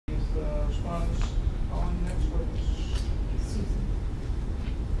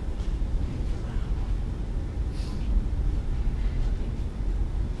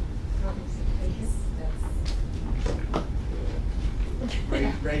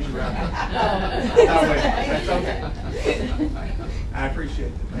change your reference. No, wait, that's okay. I appreciate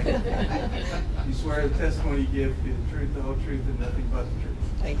it. Thank you. You swear the testimony you give be the truth, the whole truth, and nothing but the truth.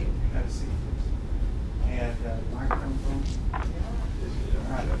 Thank you. Have a seat, please. And microphone phone. All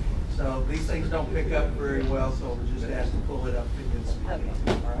right. So these things don't pick up very well, so we're just asked to pull it up to you and speak. Okay.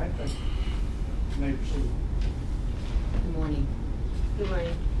 All right. Thank you. You may proceed. Good morning. Good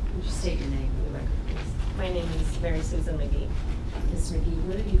morning. Would you state your name for the record, please? My name is Mary Susan McGhee. Ms. McGhee,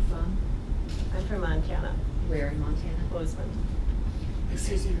 where are you from? I'm from Montana, Where in Montana? Bozeman.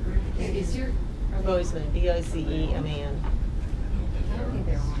 Is your... Bozeman, B-O-Z-E-M-A-N. I don't think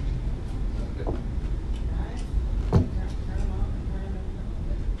they're on.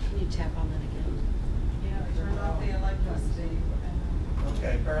 Can you tap on that again? Yeah, turn off the electricity.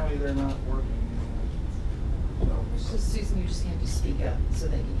 Okay. Apparently they're not working. So Susan, you just have to speak up so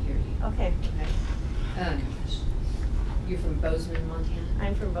they can hear you. Okay. You're from Bozeman, Montana?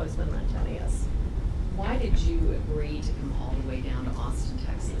 I'm from Bozeman, Montana, yes. Why did you agree to come all the way down to Austin,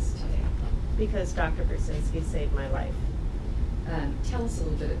 Texas today? Because Dr. Burzynski saved my life. Tell us a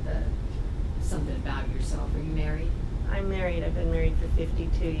little bit something about yourself. Are you married? I'm married. I've been married for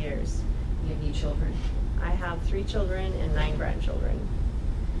 52 years. You have any children? I have 3 children and 9 grandchildren.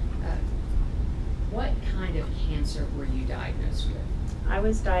 What kind of cancer were you diagnosed with? I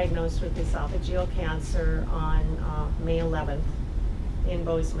was diagnosed with esophageal cancer on May 11th in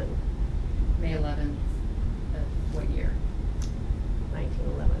Bozeman, May 11th of what year?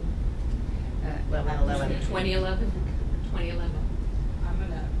 1911. 11/11. 2011? 2011. I'm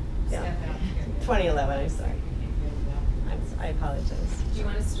gonna step Yeah. out here. 2011, I'm sorry. I apologize. Do you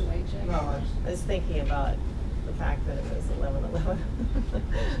want us to wait, Jay? No, I was thinking about the fact that it was 11/11.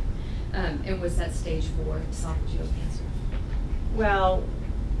 And was that stage 4 esophageal cancer? Well,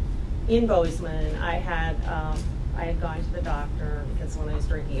 in Bozeman, I had gone to the doctor because when I was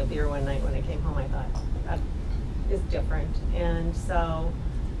drinking a beer one night when I came home, I thought that is different, and so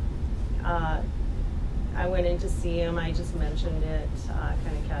I went in to see him. I just mentioned it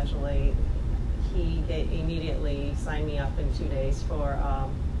kind of casually. He immediately signed me up in 2 days for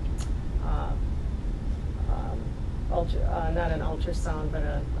not an ultrasound, but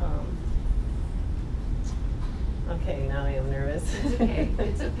a okay, now I am nervous. It's okay.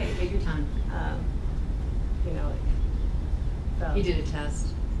 It's okay. Take your time. You know, so You did a test.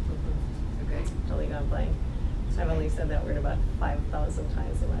 Okay. totally gone blank. I've only said that word about 5,000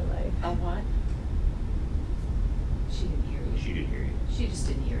 times in my life. A what? She didn't hear you. She did hear you. She just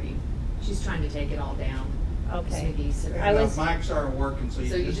didn't hear you. She's trying to take it all down. Okay. Maybe sit I No, was- mics aren't working, so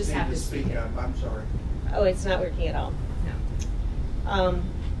you just have need to to speak speak up. I'm sorry. Oh, it's not working at all. No.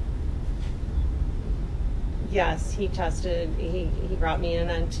 Yes, he tested. He brought me in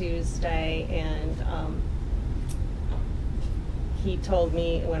on Tuesday, and he told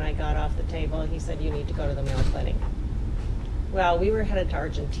me when I got off the table, he said, "You need to go to the Mayo Clinic." Well, we were headed to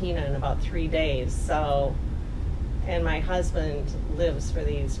Argentina in about 3 days, so, and my husband lives for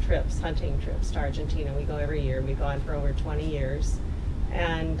these trips, hunting trips to Argentina. We go every year. We've gone for over 20 years.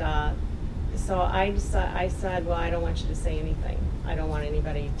 And so I said, well, I don't want you to say anything. I don't want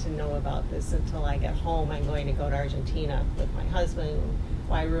anybody to know about this until I get home. I'm going to go to Argentina with my husband.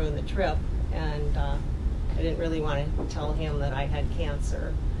 Why ruin the trip? And I didn't really want to tell him that I had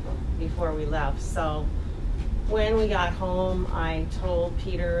cancer before we left. So when we got home, I told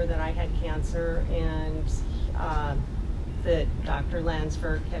Peter that I had cancer, and that Dr.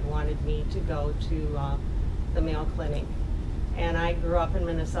 Landsberg had wanted me to go to the Mayo Clinic. And I grew up in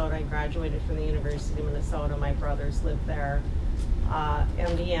Minnesota. I graduated from the University of Minnesota. My brothers lived there.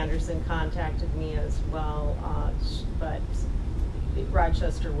 MD Anderson contacted me as well, but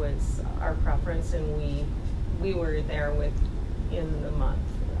Rochester was our preference, and we were there within the month.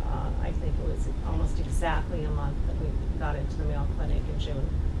 I think it was almost exactly a month that we got into the Mayo Clinic in June.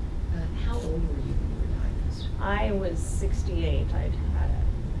 How old were you when you were diagnosed? I was 68. I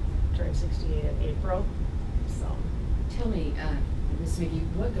turned 68 in April. So Tell me, Ms. McGhee,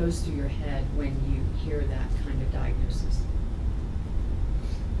 what goes through your head when you hear that kind of diagnosis?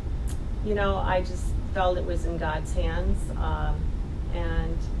 you know, I just felt it was in God's hands,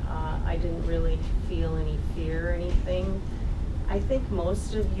 and I didn't really feel any fear or anything. I think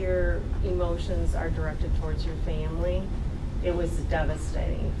most of your emotions are directed towards your family. It was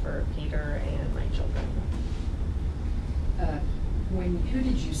devastating for Peter and my children. Who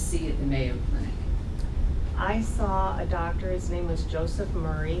did you see at the Mayo Clinic? I saw a doctor, his name was Joseph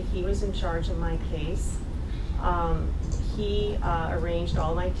Murray. He was in charge of my case. He arranged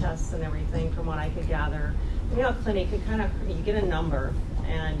all my tests and everything from what I could gather. The Mayo Clinic, you get a number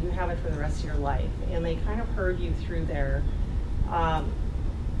and you have it for the rest of your life. And they kind of herd you through there.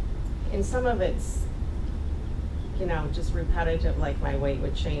 and some of it's, you know, just repetitive, like my weight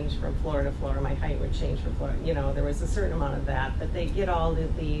would change from floor to floor, my height would change from floor, you know, there was a certain amount of that, but they get all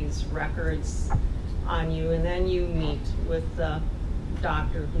of these records on you, and then you meet with the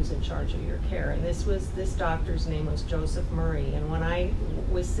doctor who's in charge of your care. And this doctor's name was Joseph Murray, and when I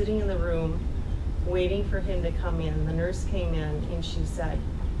was sitting in the room waiting for him to come in, the nurse came in and she said,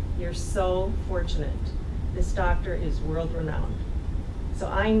 "You're so fortunate. This doctor is world renowned." So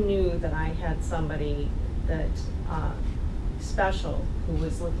I knew that I had somebody that special who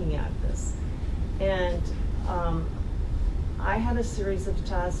was looking at this. And I had a series of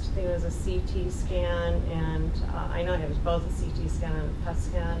tests. I think it was a CT scan, and I know it was both a CT scan and a PET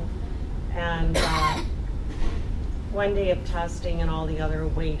scan. And one day of testing and all the other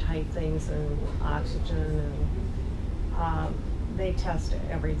weight, height things, and oxygen, and they test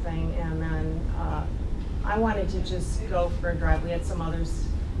everything. And then I wanted to just go for a drive. We had some others.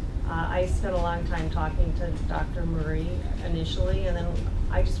 I spent a long time talking to Dr. Murray initially, and then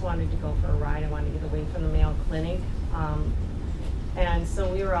I just wanted to go for a ride. I wanted to get away from the Mayo Clinic. And so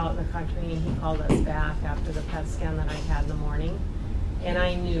we were out in the country, and he called us back after the PET scan that I had in the morning. And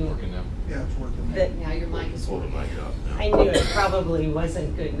I knew Yeah, it's working. that Now your mic is Pull the mic up now. I knew it probably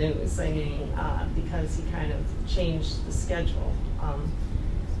wasn't good news. I mean, because he kind of changed the schedule.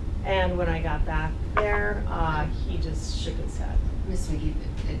 And when I got back there, he just shook his head. Ms. McGhee,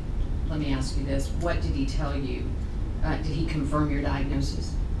 let me ask you this. What did he tell you? Did he confirm your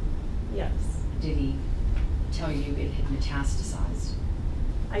diagnosis? Yes. Did he tell you it had metastasized?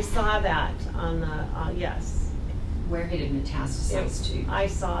 I saw that on the, yes. Where had it metastasized to? I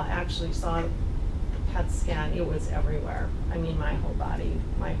actually saw the PET scan. It was everywhere. I mean, my whole body,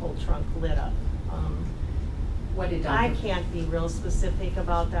 my whole trunk lit up. What did Dr. I can't be real specific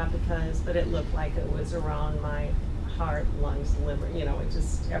about that but it looked like it was around my heart, lungs, liver, you know, it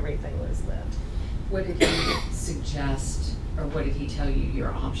just, everything was lit. What did he suggest, or what did he tell you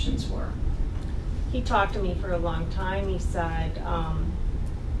your options were? He talked to me for a long time. He said,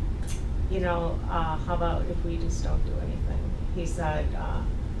 you know, how about if we just don't do anything? He said,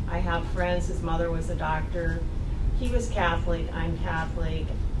 I have friends, his mother was a doctor. He was Catholic, I'm Catholic.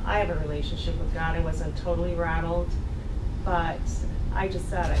 I have a relationship with God. I wasn't totally rattled, but I just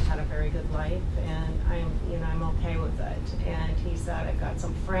said I've had a very good life, and I'm okay with it. And he said, I've got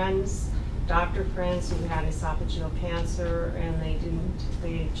some friends, doctor friends, who had esophageal cancer, and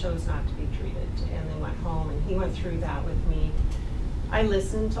they chose not to be treated, and they went home, and he went through that with me. I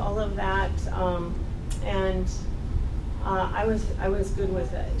listened to all of that, and I was good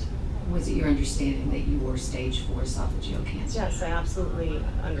with it. Was it your understanding that you were stage 4 esophageal cancer? Yes, I absolutely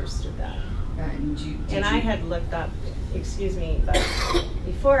understood that. And I had looked up, excuse me, but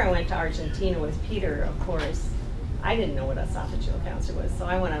before I went to Argentina with Peter, of course, I didn't know what esophageal cancer was. So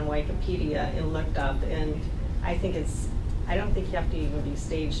I went on Wikipedia and looked up, and I don't think you have to even be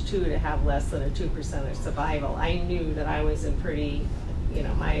stage 2 to have less than a 2% of survival. I knew that I was in pretty, you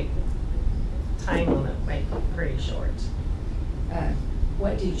know, my time limit might be pretty short.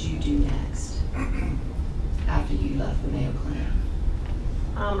 What did you do next after you left the Mayo Clinic?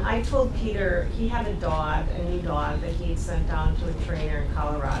 I told Peter, he had a dog, a new dog that he'd sent down to a trainer in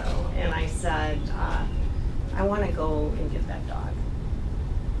Colorado, and I said, I want to go and get that dog.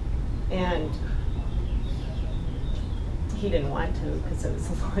 And he didn't want to because it was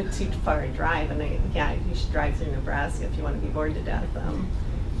a little too far a drive, and yeah, you should drive through Nebraska if you want to be bored to death.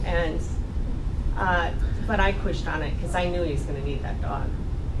 But I pushed on it because I knew he was going to need that dog.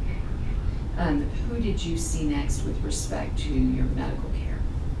 Who did you see next with respect to your medical care?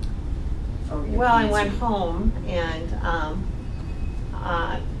 Well, I went home, and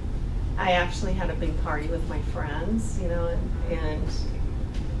I actually had a big party with my friends, you know, and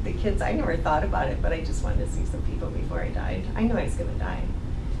the kids, I never thought about it, but I just wanted to see some people before I died. I knew I was going to die.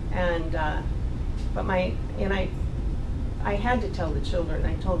 And, I had to tell the children.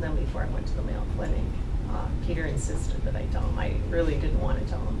 I told them before I went to the Mayo Clinic. Peter insisted that I tell them. I really didn't want to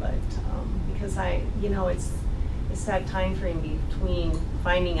tell them, but because it's that time frame between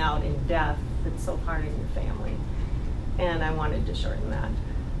finding out and death that's so hard in your family, and I wanted to shorten that.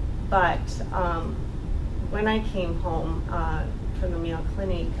 But when I came home from the Mayo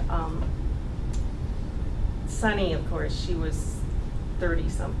Clinic, Sunny, of course, she was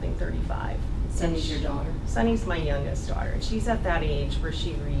 30-something, 35. Sunny's your daughter? Sunny's my youngest daughter. She's at that age where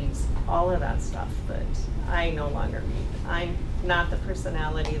she reads all of that stuff that I no longer read. I'm not the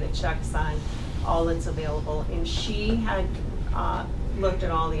personality that checks on all that's available. And she had looked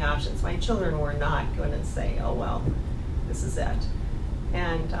at all the options. My children were not going to say, oh, well, this is it.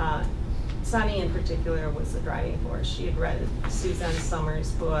 And Sunny in particular was the driving force. She had read Suzanne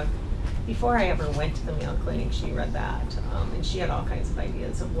Summers' book. before I ever went to the Mayo Clinic, she read that, and she had all kinds of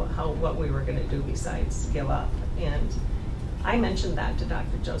ideas of what we were going to do besides give up. And I mentioned that to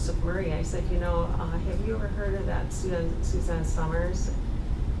Dr. Joseph Murray. I said, you know, have you ever heard of that Suzanne Summers?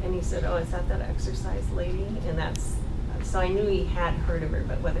 And he said, oh, is that exercise lady? And so I knew he had heard of her,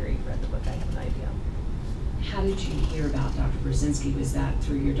 but whether he read the book, I have no idea. How did you hear about Dr. Burzynski? Was that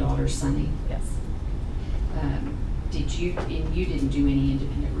through your daughter, Sunny? Yes. And you didn't do any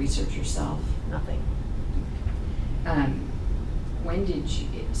independent research yourself? Nothing. When did you,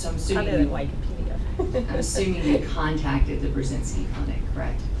 so I'm assuming Other than Wikipedia. I'm assuming you contacted the Burzynski Clinic,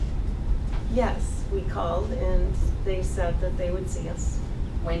 correct? Yes, we called and they said that they would see us.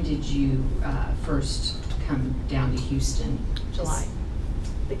 When did you first come down to Houston? July.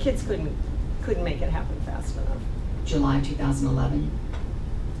 The kids couldn't make it happen fast enough. July 2011?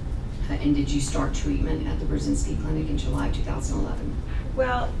 And did you start treatment at the Burzynski Clinic in July 2011?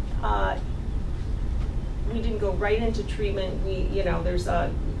 Well, we didn't go right into treatment.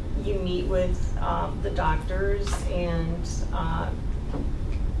 You meet with the doctors, and I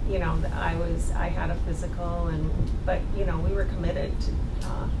had a physical, but we were committed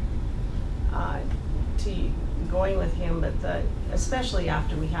to going with him. But especially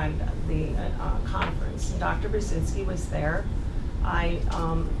after we had the conference, Dr. Burzynski was there.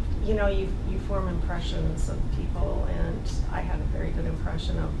 You form impressions of people, and I had a very good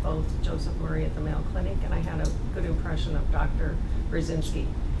impression of both Joseph Murray at the Mayo Clinic, and I had a good impression of Dr. Burzynski.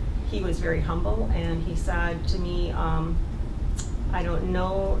 He was very humble, and he said to me, I don't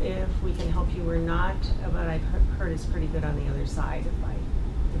know if we can help you or not, but I've heard it's pretty good on the other side if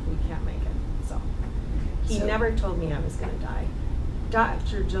we can't make it. So he never told me I was going to die.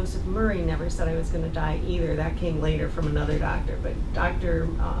 Dr. Joseph Murray never said I was going to die either. That came later from another doctor. But Dr.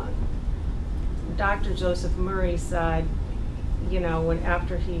 Joseph Murray said,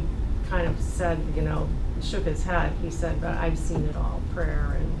 after he kind of said, shook his head, he said, but I've seen it all,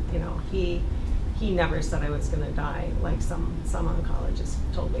 prayer, and he never said I was going to die, like some oncologists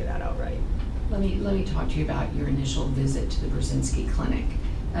told me that outright. Let me talk to you about your initial visit to the Burzynski Clinic.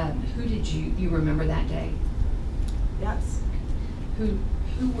 Who did you remember that day? Yes. Who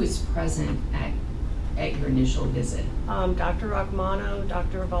was present at your initial visit? Dr. Rachmanov,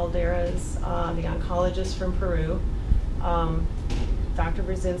 Dr. Valderas, the oncologist from Peru. Dr.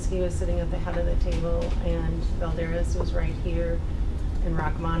 Burzynski was sitting at the head of the table, and Valderas was right here, and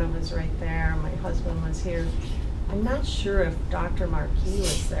Rachmanov was right there. My husband was here. I'm not sure if Dr. McGhgee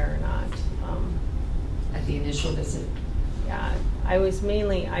was there or not. At the initial visit? Yeah, I was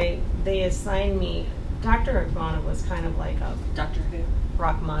they assigned me. Dr. Rachmanov was kind of like a... Dr. who?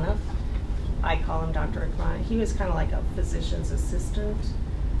 Rachmanov. I call him Dr. Rachmanov. He was kind of like a physician's assistant.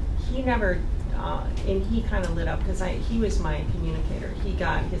 He never, and he kind of lit up because he was my communicator. He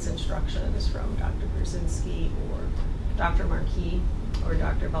got his instructions from Dr. Burzynski or Dr. McGhgee or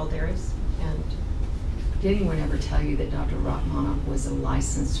Dr. Valderas. And did anyone ever tell you that Dr. Rachmanov was a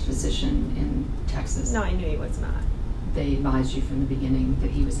licensed physician in Texas? No, I knew he was not. They advised you from the beginning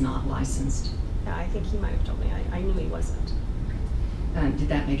that he was not licensed? Yeah, I think he might have told me. I knew he wasn't. Did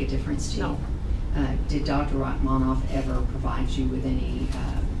that make a difference to you? No. Did Dr. Rachmanov ever provide you with any,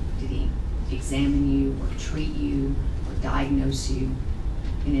 did he examine you or treat you or diagnose you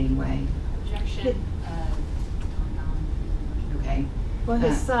in any way? Objection. Okay. Well,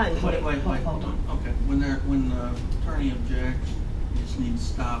 his son. Wait, hold on. Okay, when the attorney objects, you just need to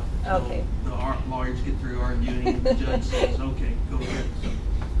stop. Okay. The lawyers get through arguing, and the judge says, okay, go ahead.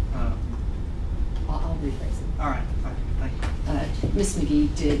 I'll rephrase it. All right, fine, thank you. Ms.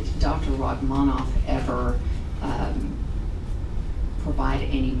 McGhee, did Dr. Rachmanov ever provide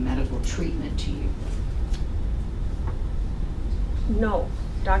any medical treatment to you? No.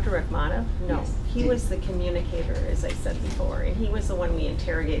 Dr. Rachmanov? No. Yes. He was the communicator, as I said before, and he was the one we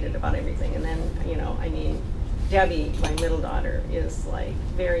interrogated about everything. And then, Debbie, my middle daughter, is like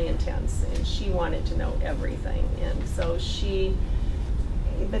very intense, and she wanted to know everything. And so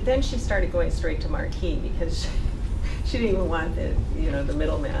but then she started going straight to McGhgee because she didn't even want the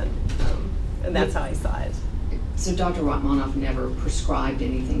middleman, and that's how I saw it. So Dr. Rachmanov never prescribed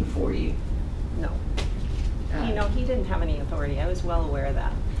anything for you? No. He didn't have any authority. I was well aware of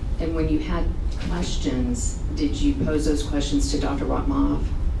that. And when you had questions, did you pose those questions to Dr. Rachmanov?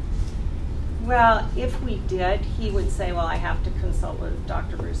 Well, if we did, he would say, well, I have to consult with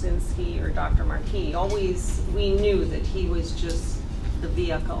Dr. Burzynski or Dr. McGhgee. Always, we knew that he was just the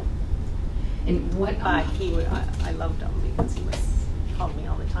vehicle. And what? I loved him because he called me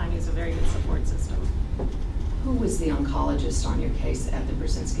all the time. He was a very good support system. Who was the oncologist on your case at the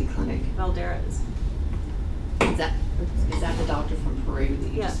Burzynski Clinic? Valderas. Is that the doctor from Peru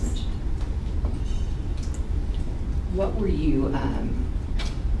that you just mentioned? What were you,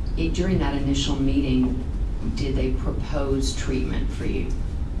 during that initial meeting, did they propose treatment for you?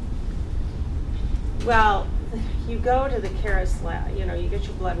 Well, you go to the Caris lab, you know, you get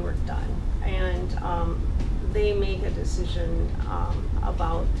your blood work done, and they make a decision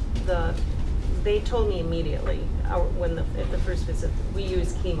about they told me immediately when at the first visit, we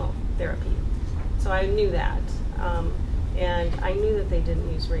use chemotherapy. So I knew that. And I knew that they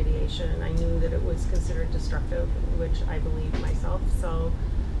didn't use radiation, and I knew that it was considered destructive, which I believe myself. So,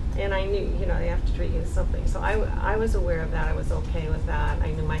 and I knew, you know, they have to treat you with something. So I was aware of that. I was okay with that.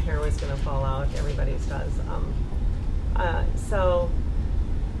 I knew my hair was going to fall out. Everybody's does. So.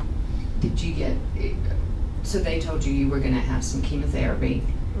 Did you get? So they told you were going to have some chemotherapy.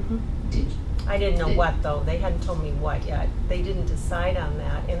 Mm-hmm. I didn't know what though. They hadn't told me what yet. They didn't decide on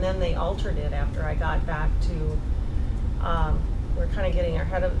that, and then they altered it after I got back to. We're kind of getting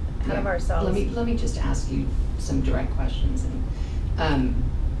ahead of ourselves. Let me just ask you some direct questions. And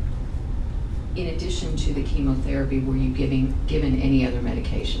in addition to the chemotherapy, were you given any other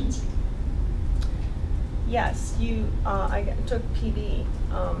medications? Yes, I took PB.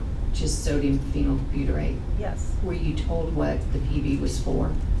 Just sodium phenylbutyrate. Yes. Were you told what the PB was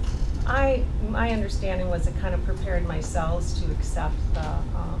for? My understanding was it kind of prepared my cells to accept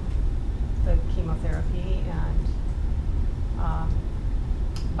the chemotherapy, and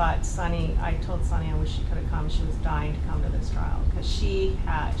but Sunny, I told Sunny I wish she could have come. She was dying to come to this trial because she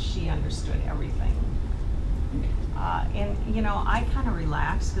understood everything. And you know, I kind of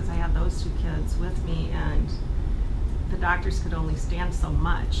relaxed because I had those 2 kids with me, and the doctors could only stand so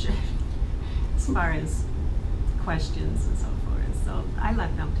much as far as questions and so forth. So I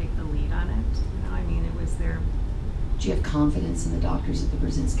let them take the lead on it. You know, I mean, it was their. Do you have confidence in the doctors at the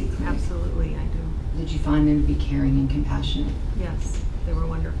Burzynski clinic? Absolutely, I do. Did you find them to be caring and compassionate? Yes, they were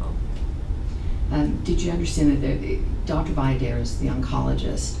wonderful. Did you understand that Dr. Valladares, the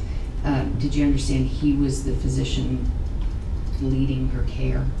oncologist, did you understand he was the physician leading her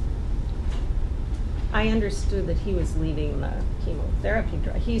care? I understood that he was leading the chemotherapy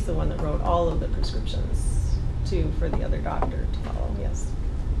drug. He's the one that wrote all of the prescriptions for the other doctor to follow, yes.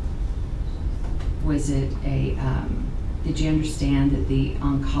 Was it did you understand that the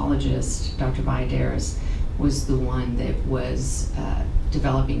oncologist, Dr. Valladares, was the one that was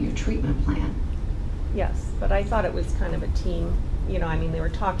developing your treatment plan? Yes, but I thought it was kind of a team. You know, I mean, they were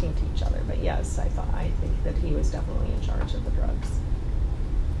talking to each other, but yes, I think that he was definitely in charge of the drugs.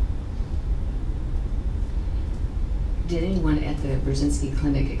 Did anyone at the Burzynski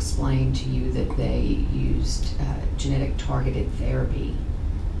clinic explain to you that they used genetic targeted therapy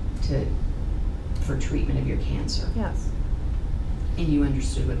for treatment of your cancer? Yes. And you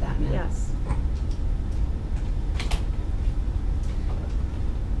understood what that meant? Yes.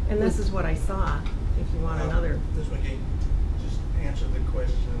 And this is what I saw, if you want another. Ms. McGhee, just answer the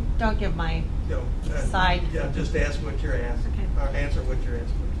question. Don't give my side. Yeah, just ask what you're asking. Okay. Or answer what you're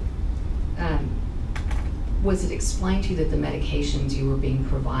asking. Was it explained to you that the medications you were being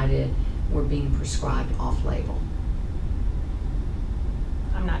provided were being prescribed off-label?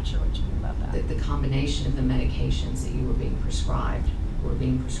 I'm not sure what you mean about that. That the combination of the medications that you were being prescribed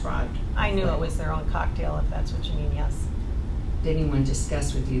I knew it off-label? was their own cocktail, if that's what you mean, yes. Did anyone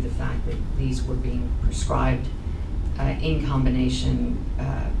discuss with you the fact that these were being prescribed in combination,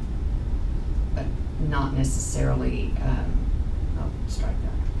 but not necessarily, strike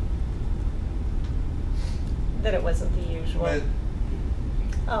that. That it wasn't the usual. But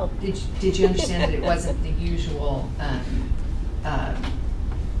Oh. Did you understand that it wasn't the usual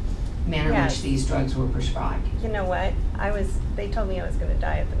manner in Yes. which these drugs were prescribed? You know what? They told me I was going to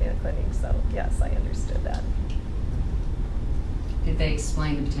die at the Mayo Clinic, so yes, I understood that. Did they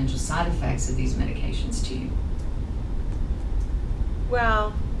explain the potential side effects of these medications to you?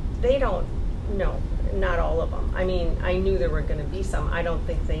 Well, they don't, no, not all of them. I mean, I knew there were going to be some. I don't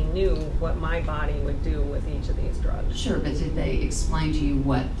think they knew what my body would do with each of these drugs. Sure, but did they explain to you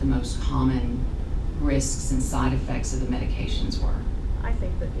what the most common risks and side effects of the medications were? I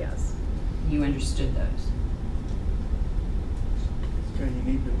think that yes. You understood those? okay, you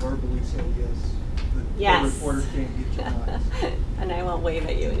need to verbally say yes. Yes. The reporter can't get your eyes. And I won't wave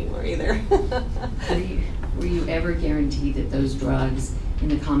at you anymore either. Were you ever guaranteed that those drugs in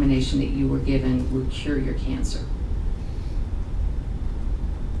the combination that you were given would cure your cancer?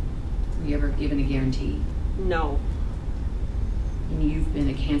 Were you ever given a guarantee? No. And you've been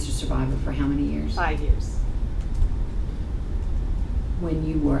a cancer survivor for how many years? 5 years. When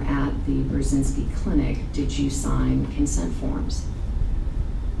you were at the Burzynski clinic, did you sign consent forms?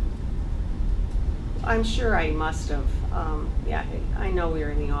 I'm sure I must have. Yeah, I know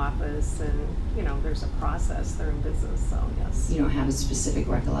we're in the office and, you know, there's a process, they're in business, so yes. You don't have a specific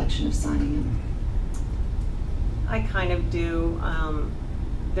recollection of signing him? I kind of do.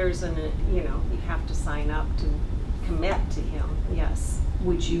 There's you know, you have to sign up to commit to him, yes.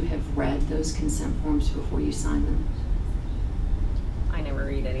 Would you have read those consent forms before you signed them? I never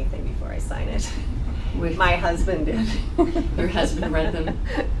read anything before I sign it. With- My husband did. Your husband read them?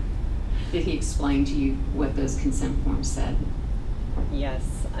 Did he explain to you what those consent forms said? Yes,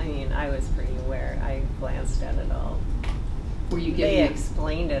 I mean, I was pretty aware. I glanced at it all. Were you They given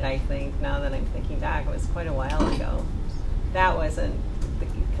explained it, I think, now that I'm thinking back. It was quite a while ago. That wasn't, the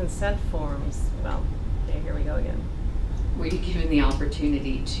consent forms, well, okay, here we go again. Were you given the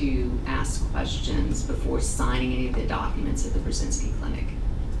opportunity to ask questions before signing any of the documents at the Burzynski clinic?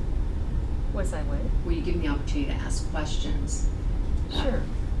 Was I what? Were you given the opportunity to ask questions? Sure.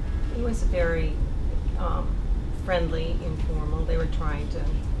 It was very friendly, informal. They were trying to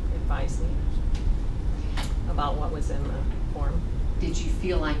advise me about what was in the form. Did you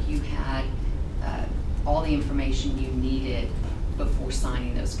feel like you had all the information you needed before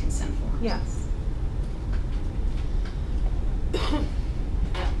signing those consent forms? Yes.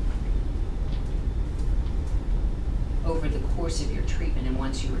 Over the course of your treatment and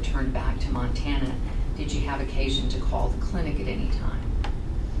once you returned back to Montana, did you have occasion to call the clinic at any time?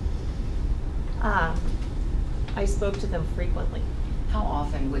 I spoke to them frequently, How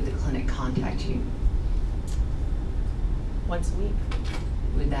often would the clinic contact you? once a week.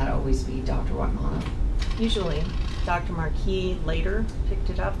 Would that always be Dr. Rachmanov? Usually, Dr. McGhgee later picked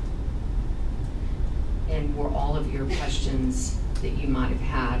it up. And were all of your questions that you might have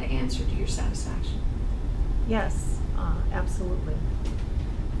had answered to your satisfaction? Yes, absolutely.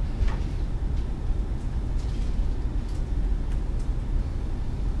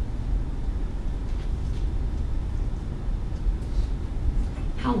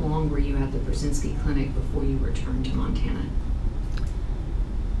 How long were you at the Burzynski clinic before you returned to Montana?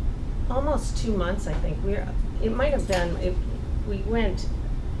 Almost 2 months, I think. It might have been, we went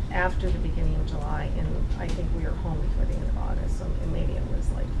after the beginning of July, and I think we were home before the end of August, so maybe it was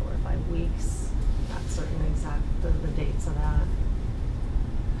like 4 or 5 weeks. Not certain exact the dates of that.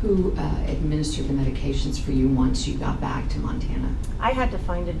 Who administered the medications for you once you got back to Montana? I had to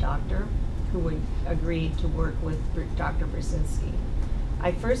find a doctor who would agree to work with Dr. Burzynski.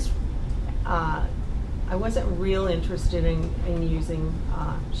 I first, I wasn't real interested in using,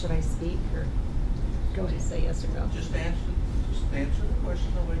 should I speak or go ahead, say yes or no? Just answer the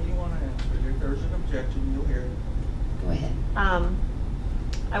question the way you want to answer it. If there's an objection, you'll hear it. Go ahead.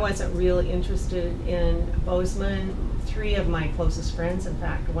 I wasn't really interested in Bozeman. 3 of my closest friends, in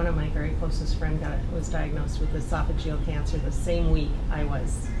fact, one of my very closest friends was diagnosed with esophageal cancer the same week I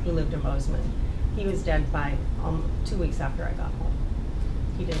was. He lived in Bozeman. He was dead by 2 weeks after I got home.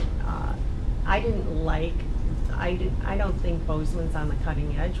 He didn't. I don't think Bozeman's on the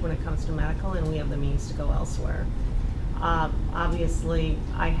cutting edge when it comes to medical, and we have the means to go elsewhere. Obviously,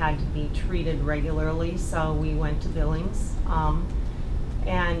 I had to be treated regularly, so we went to Billings.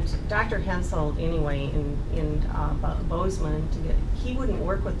 And Dr. Hensold, anyway, in Bozeman, he wouldn't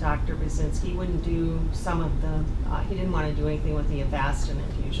work with Dr. Burzynski. He wouldn't do some of the, he didn't want to do anything with the Avastin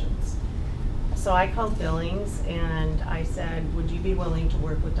infusions. So I called Billings and I said, would you be willing to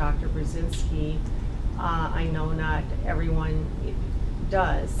work with Dr. Burzynski? I know not everyone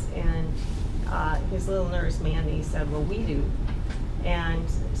does. And his little nurse, Mandy, said, well, we do. And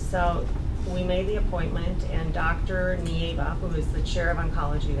so we made the appointment, and Dr. Nieva, who is the chair of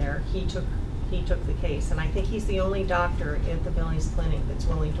oncology there, he took the case. And I think he's the only doctor at the Billings Clinic that's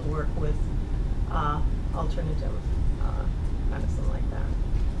willing to work with alternative medicine like that.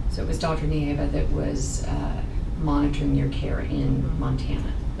 So it was Dr. Nieva that was monitoring your care in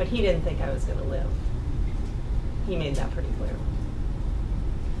Montana. But he didn't think I was going to live. He made that pretty clear.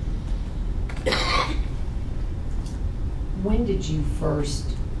 When did you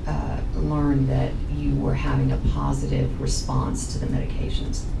first learn that you were having a positive response to the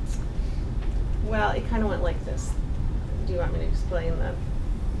medications? Well, it kind of went like this. Do you want me to explain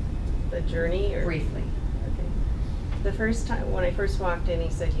the journey? Or? Briefly. Okay. The first time, when I first walked in, he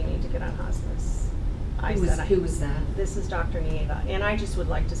said, you need to get on hospice. Who was that? This is Dr. Nieva. And I just would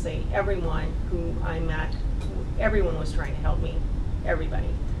like to say everyone who I met, everyone was trying to help me. Everybody.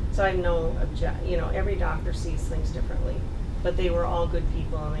 So I have no every doctor sees things differently. But they were all good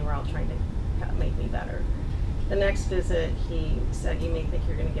people, and they were all trying to make me better. The next visit, he said, you may think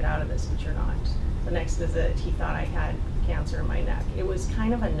you're going to get out of this, but you're not. The next visit, he thought I had cancer in my neck. It was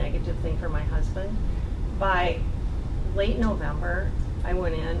kind of a negative thing for my husband. By late November, I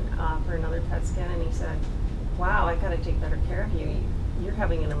went in for another PET scan, and he said, wow, I gotta take better care of you. You're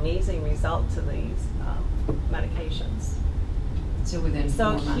having an amazing result to these medications. So within 4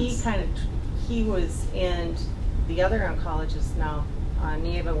 So months. he was, and the other oncologist now,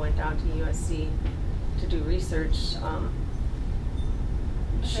 Nieva, went down to USC to do research.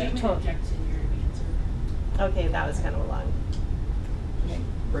 She I'm told, gonna inject in your cancer. okay, that was kind of a long,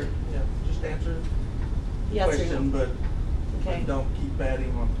 Great, yeah, just answer the yes or question, no? but Okay. don't keep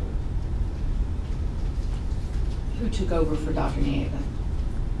adding on to it. Who took over for Dr. Nieva?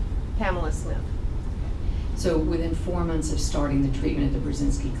 Pamela Smith. So within 4 months of starting the treatment at the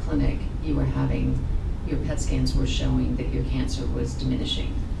Burzynski clinic, you were having, your PET scans were showing that your cancer was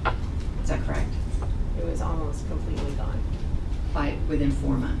diminishing. Is that correct? It was almost completely gone. Within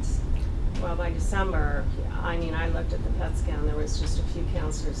 4 months. Well, by December, I mean, I looked at the PET scan, there was just a few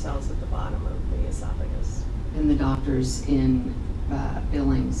cancer cells at the bottom of the esophagus. And the doctors in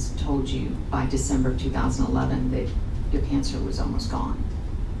Billings told you by December of 2011 that your cancer was almost gone.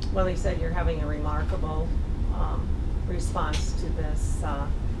 Well, they said you're having a remarkable response to this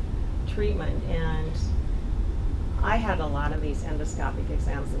treatment, and I had a lot of these endoscopic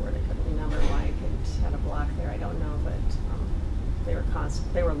exams. The word I couldn't remember why I had a block there, I don't know, but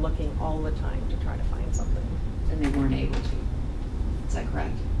they were looking all the time to try to find something. And they weren't able to. Is that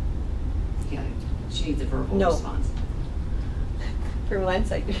correct? Yeah, she needs a verbal No. response. For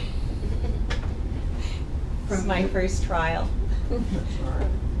once, I did. From my first trial. That's all right,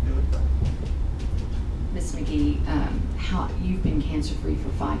 do it right. Ms. McGhee, you've been cancer-free for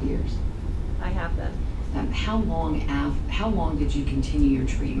 5 years. I have been. How long did you continue your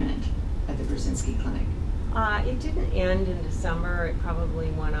treatment at the Burzynski clinic? It didn't end in December. It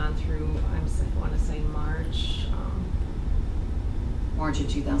probably went on through, I want to say March. March of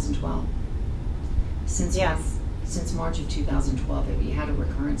 2012? Yes. Since March of 2012, have you had a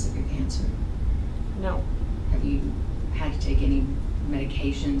recurrence of your cancer? No. Have you had to take any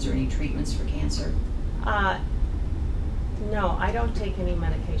medications or any treatments for cancer? No, I don't take any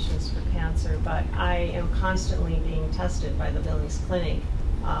medications for cancer, but I am constantly being tested by the Billings Clinic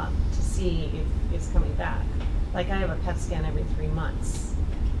to see if it's coming back. Like I have a PET scan every 3 months,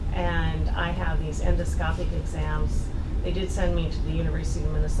 and I have these endoscopic exams. They did send me to the University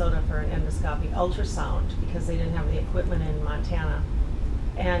of Minnesota for an endoscopic ultrasound because they didn't have the equipment in Montana.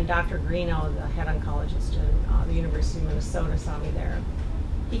 And Dr. Greeno, the head oncologist in the University of Minnesota, saw me there.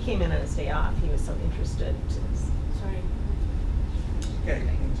 He came in on his day off. He was so interested. Sorry. Okay,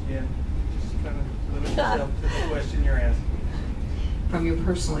 once again, just kind of limit yourself to the question you're asking. From your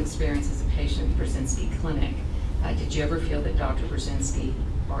personal experience as a patient at the Burzynski clinic, did you ever feel that Dr. Burzynski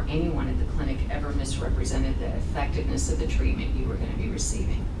or anyone at the clinic ever misrepresented the effectiveness of the treatment you were going to be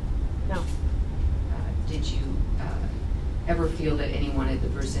receiving? No. Did you ever feel that anyone at the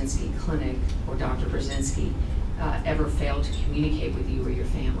Burzynski clinic or Dr. Burzynski ever failed to communicate with you or your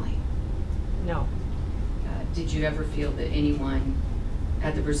family? No. Did you ever feel that anyone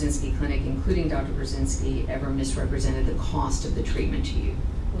at the Burzynski clinic, including Dr. Burzynski, ever misrepresented the cost of the treatment to you?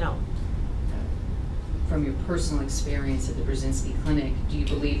 No. From your personal experience at the Burzynski clinic, do you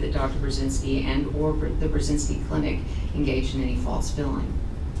believe that Dr. Burzynski and or the Burzynski clinic engaged in any false billing?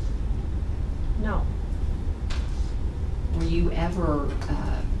 No. Were you ever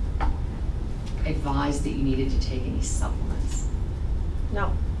advised that you needed to take any supplements?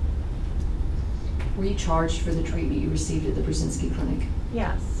 No. Were you charged for the treatment you received at the Burzynski clinic?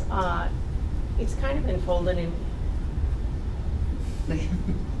 Yes. It's kind of been folded in.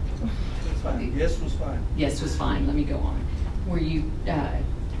 It's fine, yes was fine. Yes was fine. Let me go on. Were you,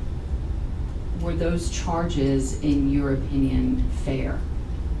 were those charges, in your opinion, fair?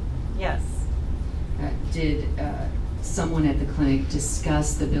 Yes. Did someone at the clinic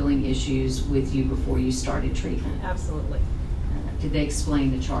discuss the billing issues with you before you started treatment? Absolutely. Did they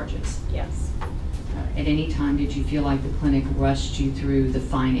explain the charges? Yes. At any time, did you feel like the clinic rushed you through the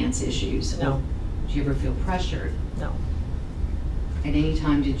finance issues? No. Or did you ever feel pressured? No. At any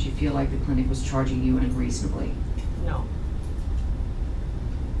time, did you feel like the clinic was charging you unreasonably? No.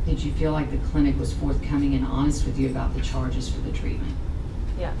 Did you feel like the clinic was forthcoming and honest with you about the charges for the treatment?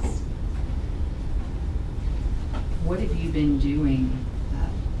 Yes. What have you been doing,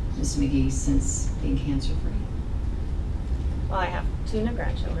 Ms. McGhee, since being cancer-free? Well, I have 2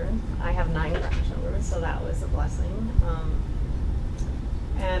 grandchildren. I have 9 grandchildren, so that was a blessing.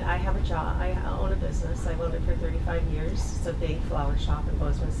 And I have a job. I own a business. I've owned it for 35 years. It's a big flower shop in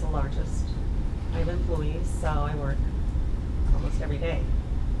Bozeman. It's the largest. I have employees, so I work almost every day.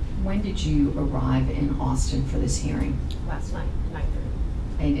 When did you arrive in Austin for this hearing? Last night,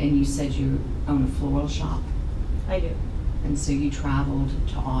 9:30. And you said you own a floral shop, I do. and so you traveled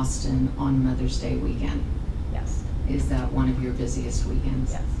to Austin on Mother's Day weekend. Yes. Is that one of your busiest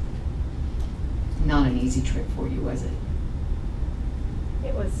weekends? Yes. Not an easy trip for you, was it?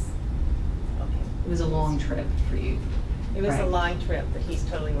 It was, okay. It was a long trip for you. It was a Right. long trip, but he's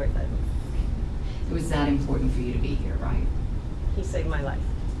totally worth it. It was that important for you to be here, right? He saved my life.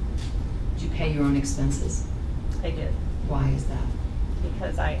 Did you pay your own expenses? I did, Why is that?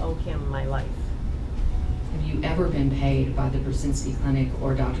 because I owe him my life. Have you ever been paid by the Burzynski Clinic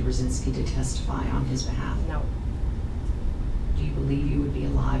or Dr. Burzynski to testify on his behalf? No, Do you believe you would be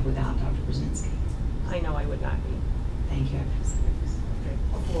alive without Dr. Burzynski? I know I would not be. Thank you. Okay,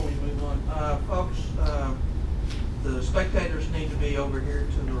 before we move on, folks, the spectators need to be over here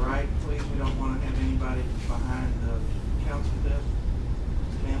to the right, please. We don't want to have anybody behind the council desk.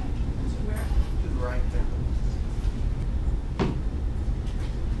 Ma'am, to the right there.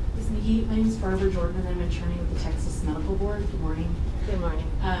 Ms. McGhee, my name is Barbara Jordan, and I'm an attorney with the Texas Medical Board. Good morning. Good morning.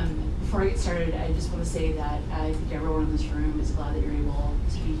 Before I get started, I just want to say that I think everyone in this room is glad that you're able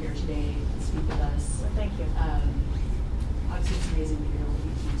to be here today and speak with us. Well, thank you. Obviously, it's amazing that you're able to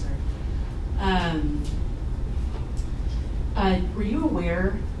beat cancer. Were you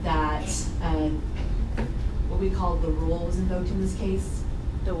aware that what we call the rule was invoked in this case?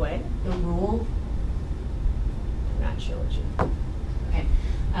 The way? The rule? I'm not sure what you, Okay.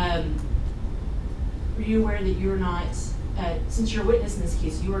 Were you aware that you were not, since you're a witness in this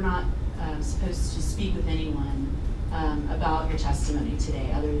case, you were not supposed to speak with anyone about your testimony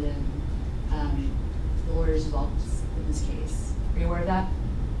today other than the lawyers involved in this case? Are you aware of that?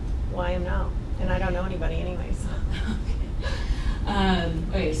 well, I am now, and I don't know anybody anyway, so.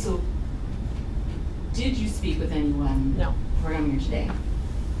 Okay, so did you speak with anyone? No. Before coming here today?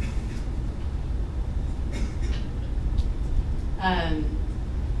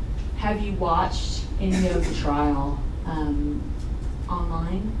 Have you watched any of the trial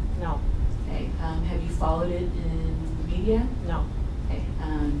online? No, Okay. Have you followed it in the media? no, Okay.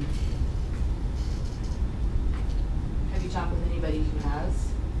 Have you talked with anybody who has?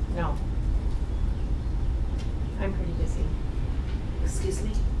 no. I'm pretty busy. Excuse me?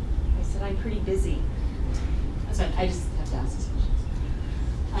 I said I'm pretty busy. That's fine. I just have to ask these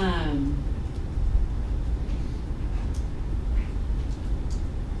questions.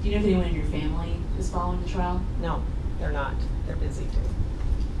 Do you know if anyone in your family is following the trial? No, they're not. They're busy too.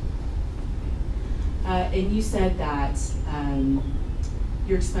 And you said that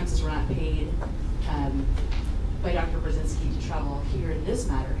your expenses were not paid by Dr. Burzynski to travel here in this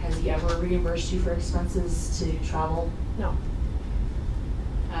matter. Has he ever reimbursed you for expenses to travel? No,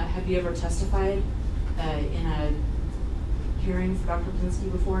 Have you ever testified in a hearing for Dr.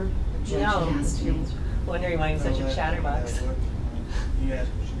 Burzynski before? Judge no. asked me. You're wondering why I'm such a chatterbox. You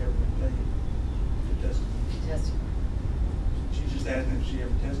asked if she ever been taken to testify. She just asked if she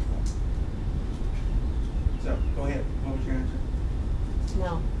ever testified. So, go ahead. What was your answer?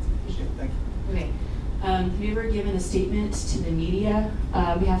 No, Okay, thank you. Okay. Have you ever given a statement to the media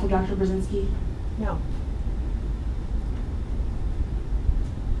on behalf of Dr. Burzynski? no,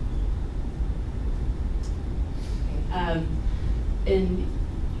 And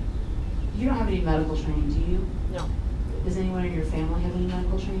you don't have any medical training, do you? no, Does anyone in your family have any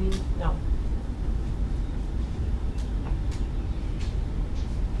medical training? no.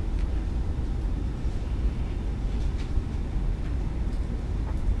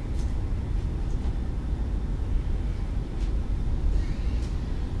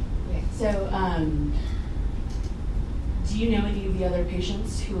 Okay. So, do you know any of the other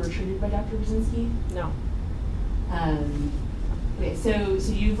patients who were treated by Dr. Burzynski? No, Okay,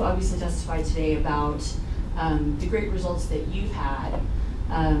 so you've obviously testified today about the great results that you've had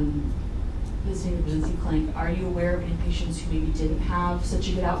visiting the Burzynski Clinic. Are you aware of any patients who maybe didn't have such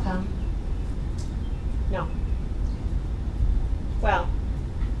a good outcome? no. Well,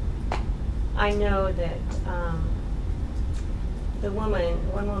 I know that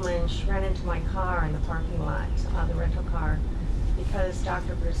one woman, she ran into my car in the parking lot, the rental car, because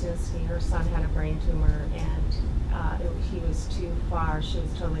Dr. Burzynski, her son had a brain tumor, and he was too far. She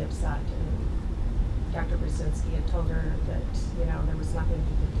was totally upset, and Dr. Burzynski had told her that, there was nothing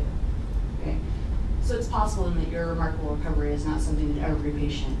he could do. Okay. So it's possible then that your remarkable recovery is not something that every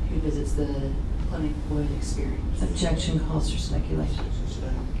patient who visits the clinic would experience. Objection calls for speculation.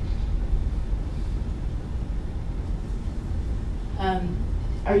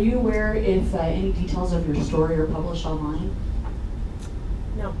 Are you aware if any details of your story are published online?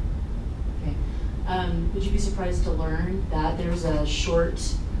 No, Okay. Would you be surprised to learn that there's a short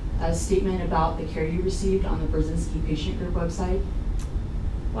statement about the care you received on the Burzynski Patient Group website?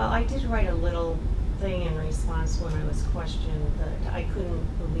 well, I did write a little thing in response when I was questioned that I couldn't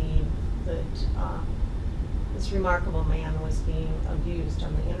believe that this remarkable man was being abused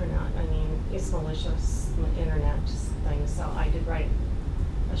on the internet. I mean, it's malicious, the internet thing, so I did write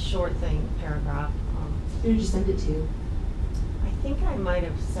a short thing, paragraph. Who did you send it to? I think I might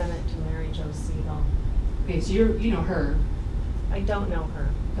have sent it to Mary Jo Siegel. Okay, so you know her. I don't know her.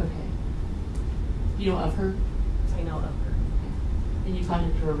 Okay. You know of her? I know of her. And you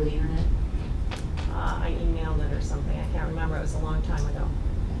contacted her over the internet? I emailed it or something. I can't remember. It was a long time ago.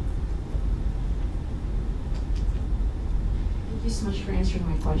 Thank you so much for answering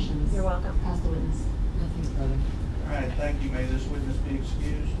my questions. You're welcome. Pass the witness. Nothing further. All right, thank you. May this witness be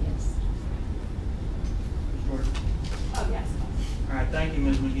excused. Yes. Ms. Jordan. Oh, yes. All right, thank you,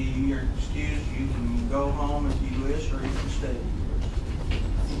 Ms. McGhee. You're excused. You can go home if you wish, or you can stay.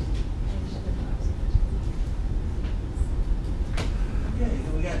 Okay,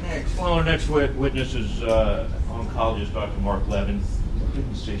 who we got next? Well, our next witness is oncologist Dr. Mark Levin. He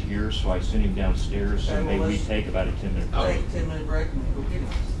couldn't sit here, so I sent him downstairs, so Okay, well, maybe we let's take about a 10-minute break. Take a 10-minute break and go get him.